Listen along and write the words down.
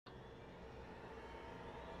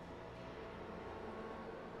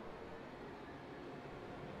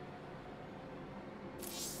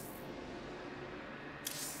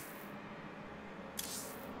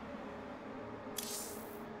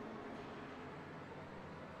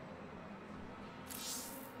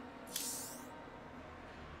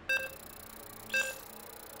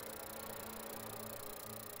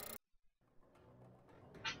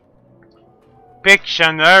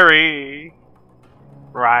Pictionary.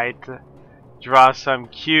 Right. Draw some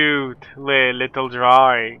cute little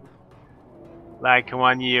drawing. Like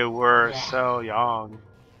when you were so young.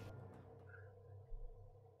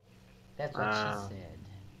 That's what she said.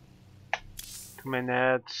 2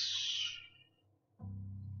 minutes.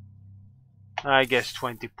 I guess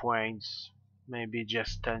 20 points. Maybe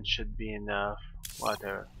just 10 should be enough.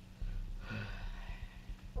 Whatever.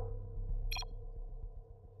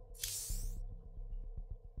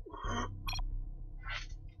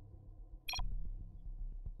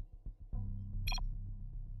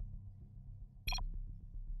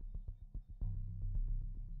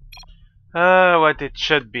 What it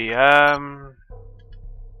should be.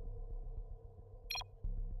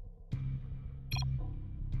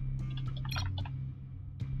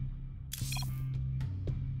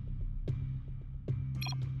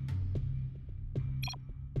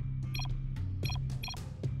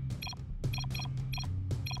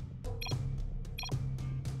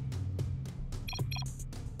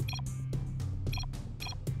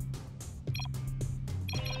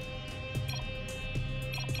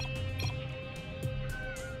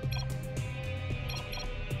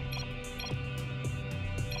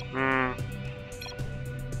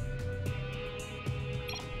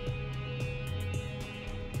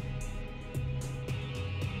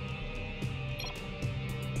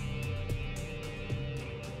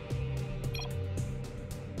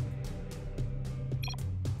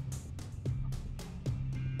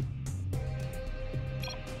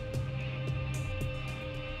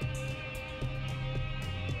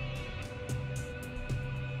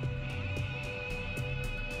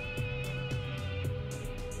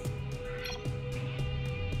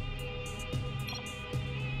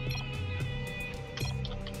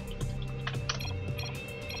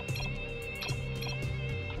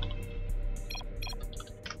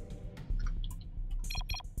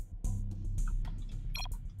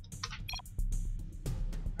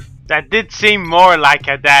 That did seem more like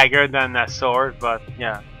a dagger than a sword, but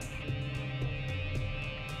yeah.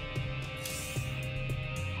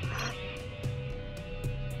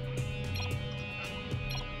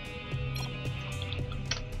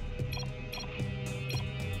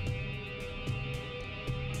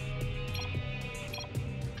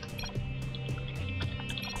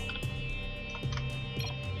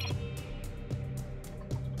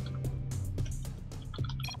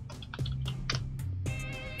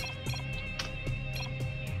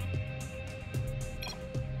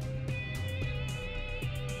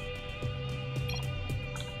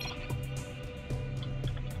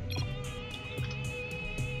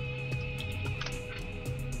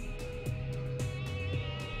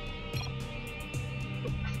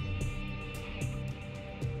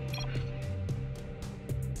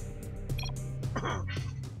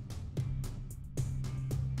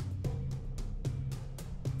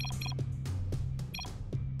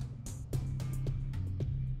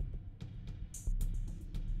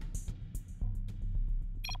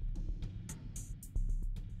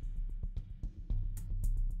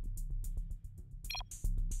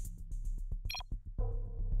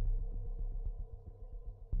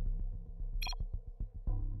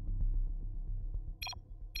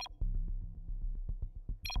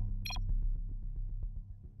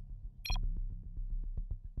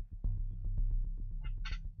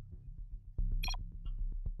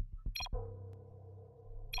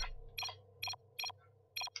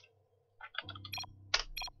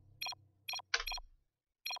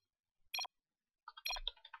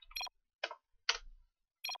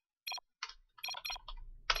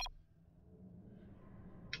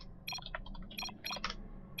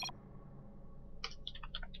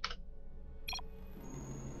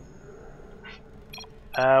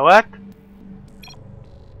 What?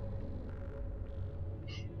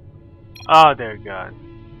 Oh, they're gone.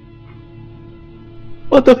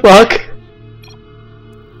 What the fuck?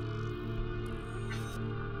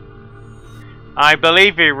 I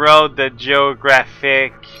believe he wrote the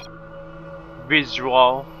geographic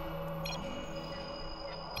visual.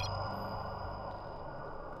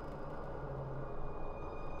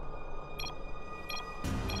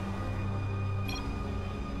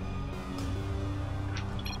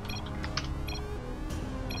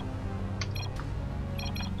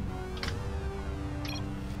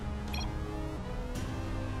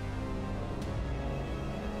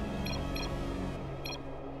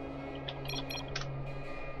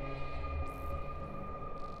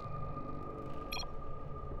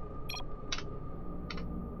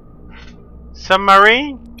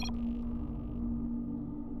 Submarine?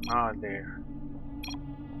 Oh, there.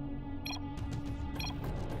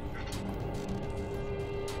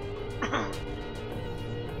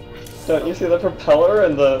 Don't you see the propeller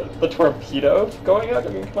and the torpedo going out? I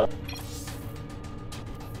mean, come on.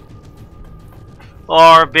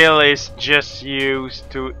 Or Bill is just used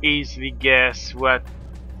to easily guess what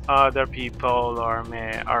other people are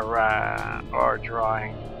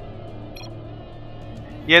drawing.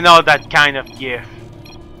 You know, that kind of gift.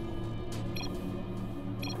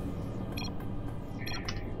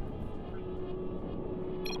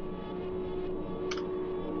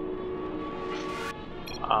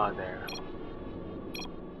 Ah, there.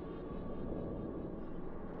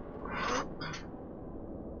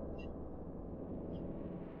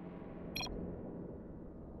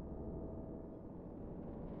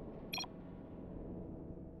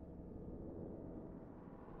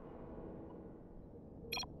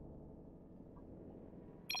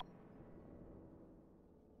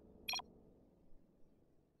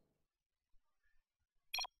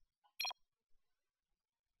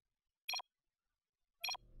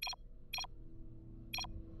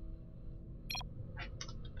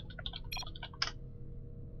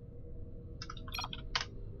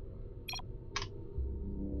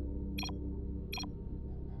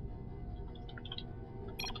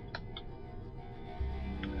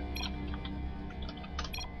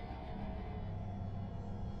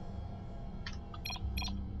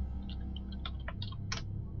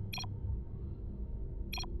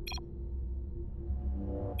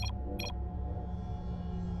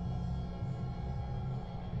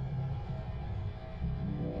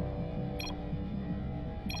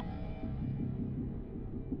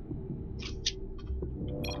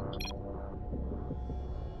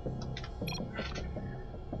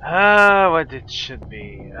 What it should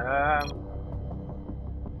be.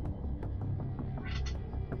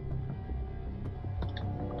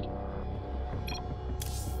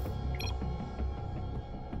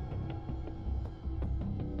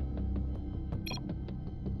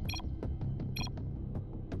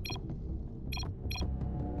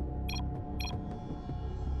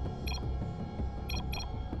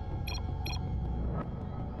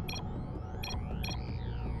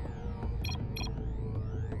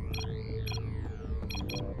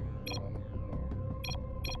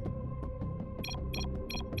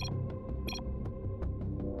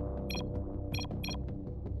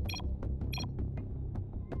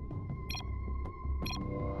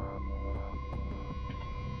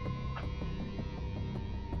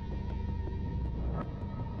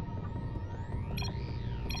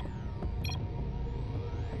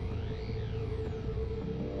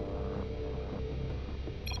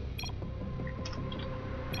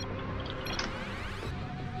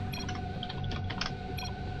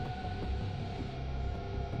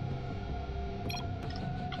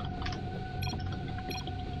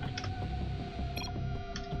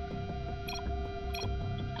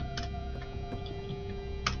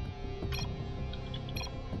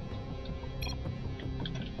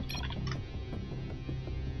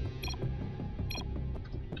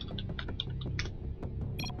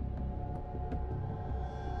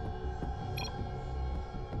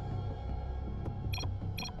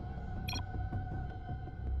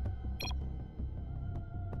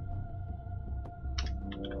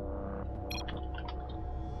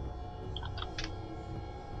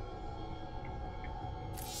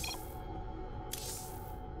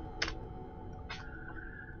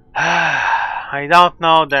 I don't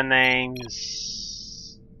know the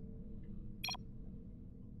names.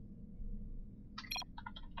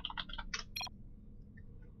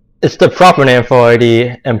 It's the proper name for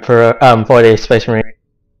the Emperor, for the Space Marine.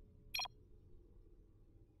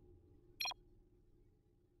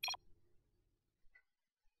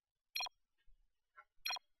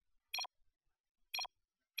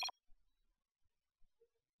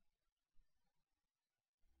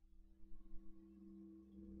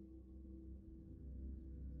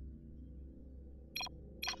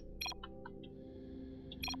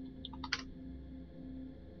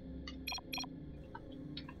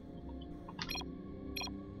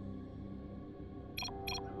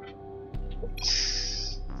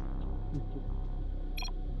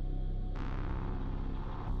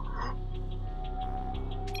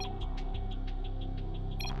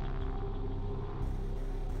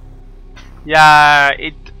 Yeah,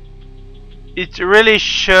 it really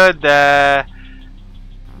should.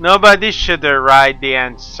 Nobody should write the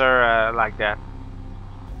answer like that.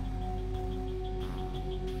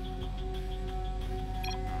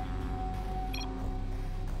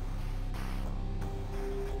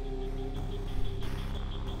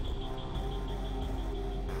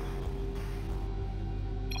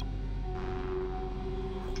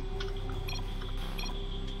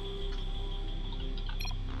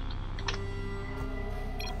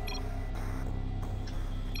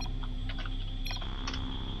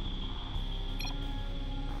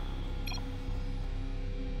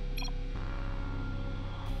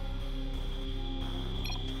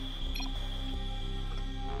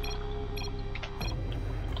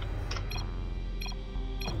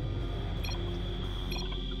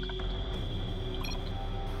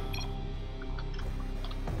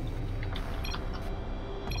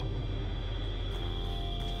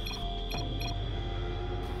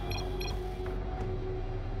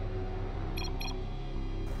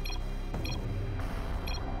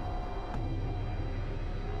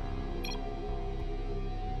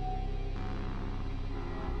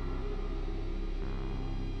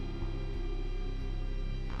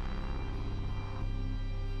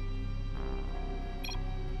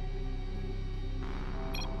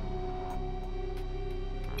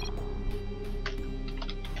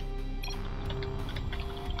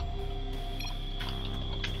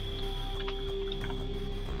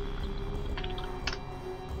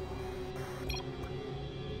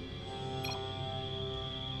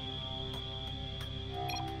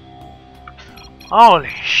 Holy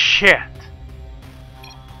shit!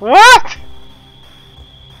 What?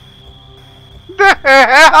 The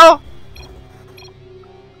hell?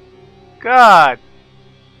 God.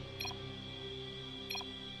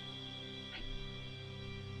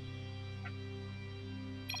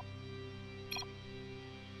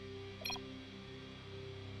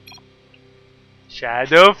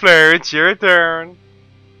 Shadow Flare, it's your turn.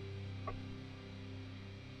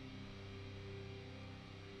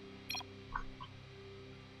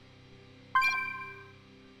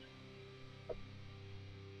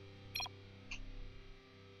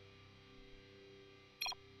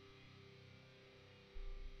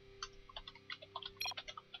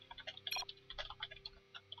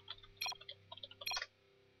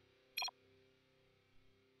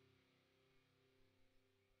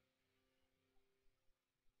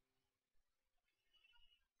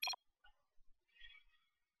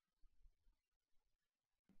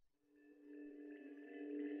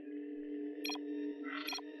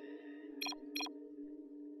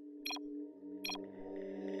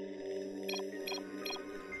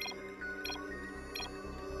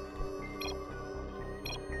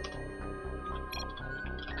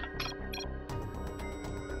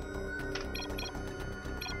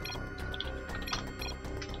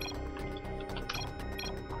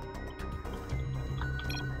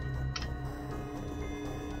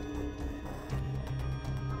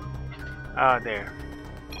 Oh, there.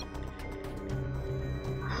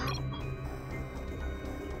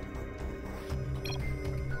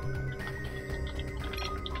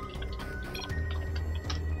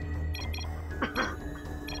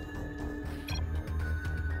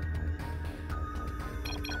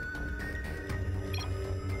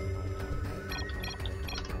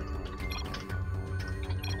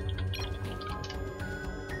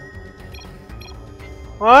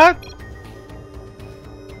 What?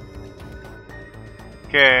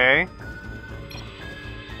 Okay.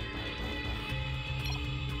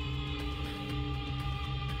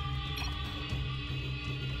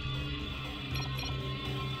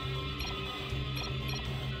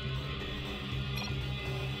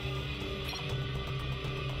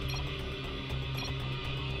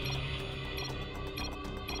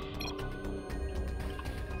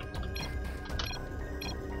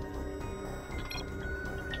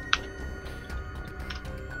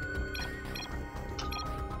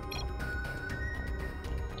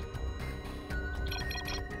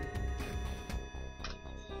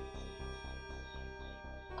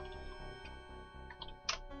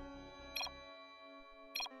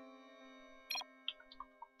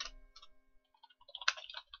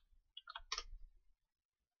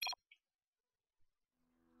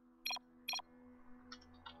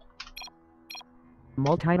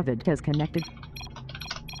 Multi-event has connected.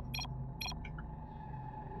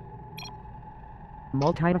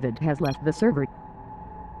 Multi-event has left the server.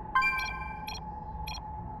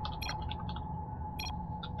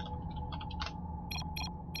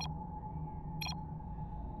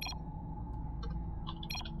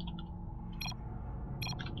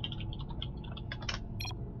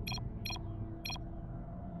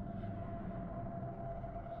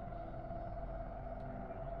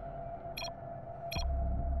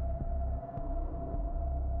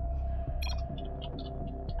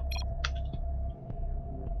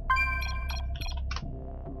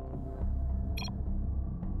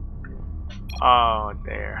 Oh,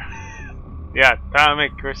 there. Yeah,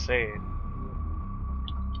 Atomic Crusade.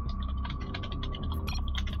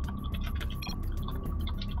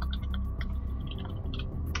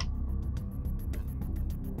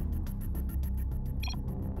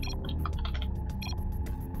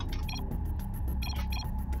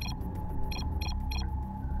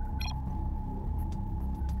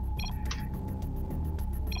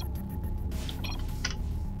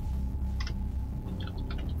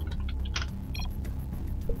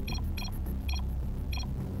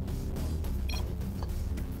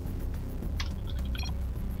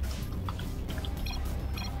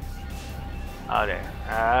 Oh, there.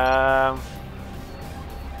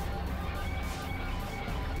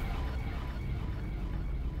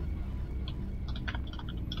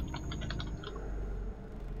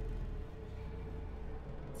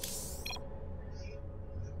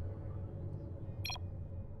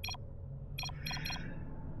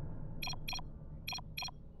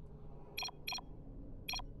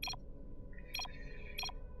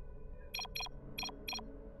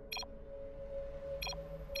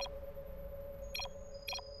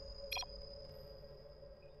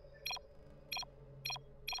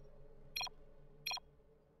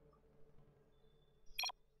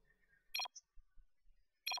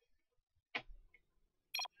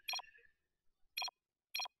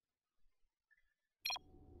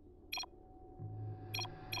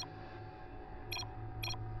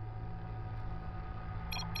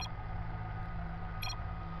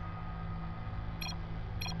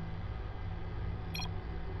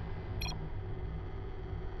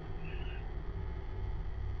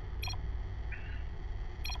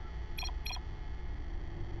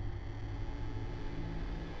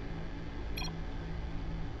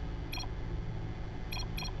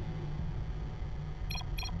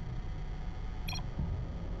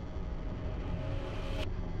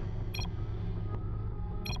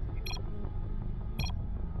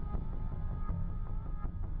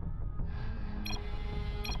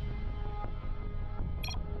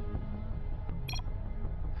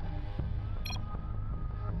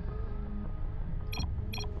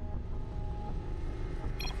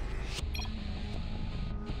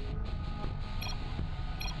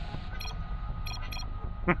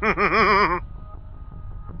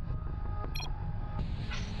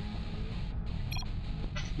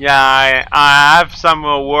 Yeah, I have some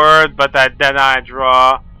word, but then I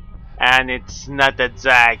draw, and it's not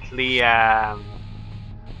exactly. I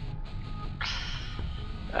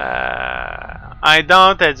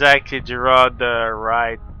don't exactly draw the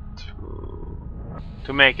right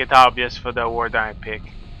to make it obvious for the word I pick.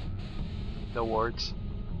 The words.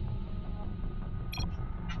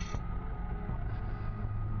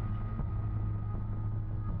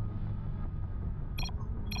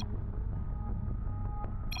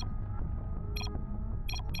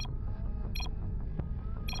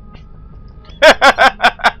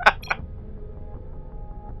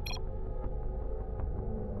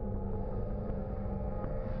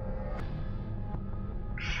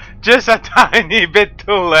 Just a tiny bit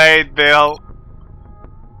too late, Bill.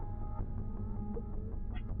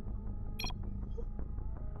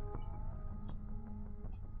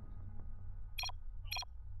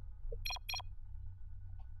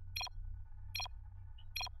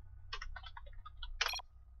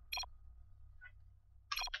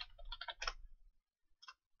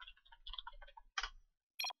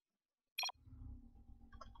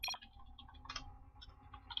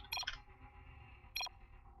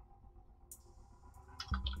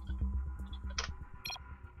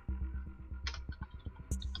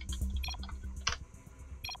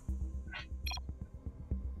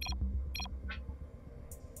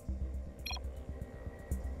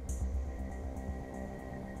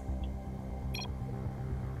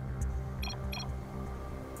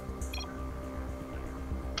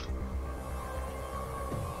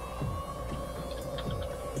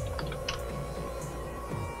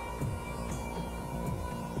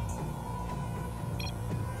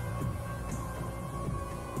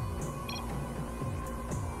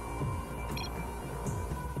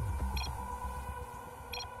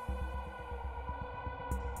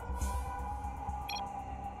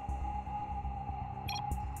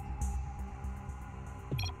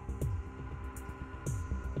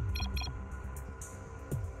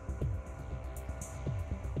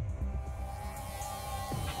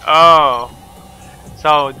 Oh,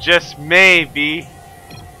 so just maybe.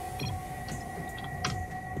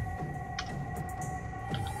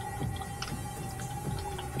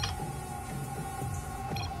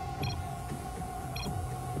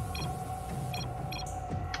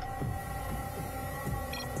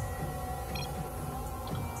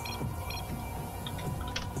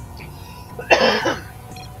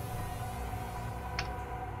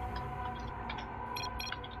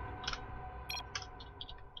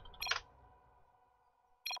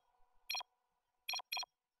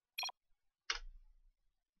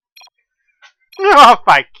 Oh,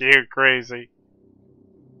 fuck you, crazy.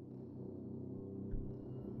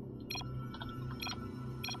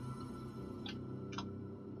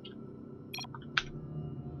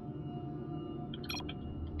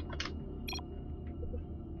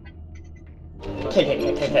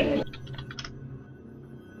 Okay.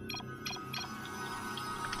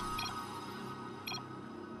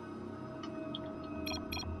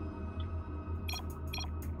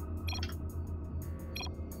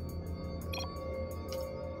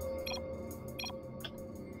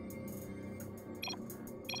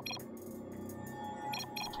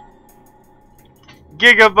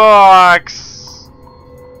 Gigabox!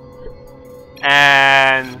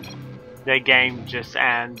 And the game just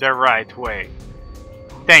ends the right way.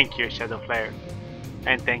 Thank you, Shadow Flare.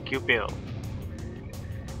 And thank you, Bill.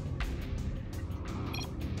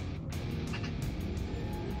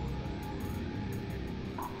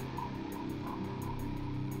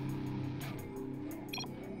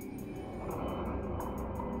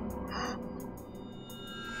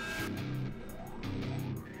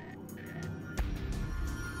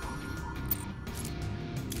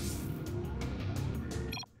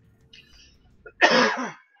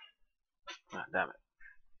 Ah, damn it.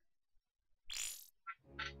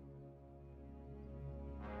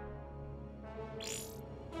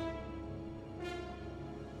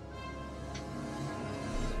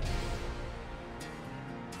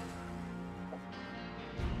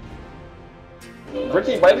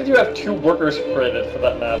 Ricky, why did you have 2 workers created for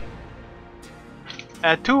that map?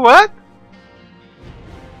 2 what?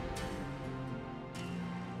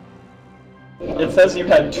 It says you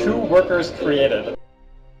had 2 workers created.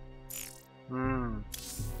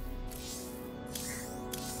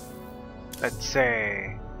 Let's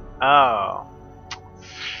say. Oh.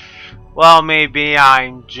 Well, maybe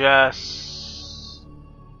I'm just.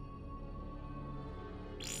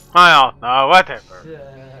 I don't know, whatever.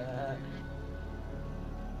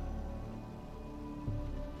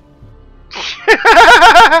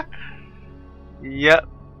 Yep.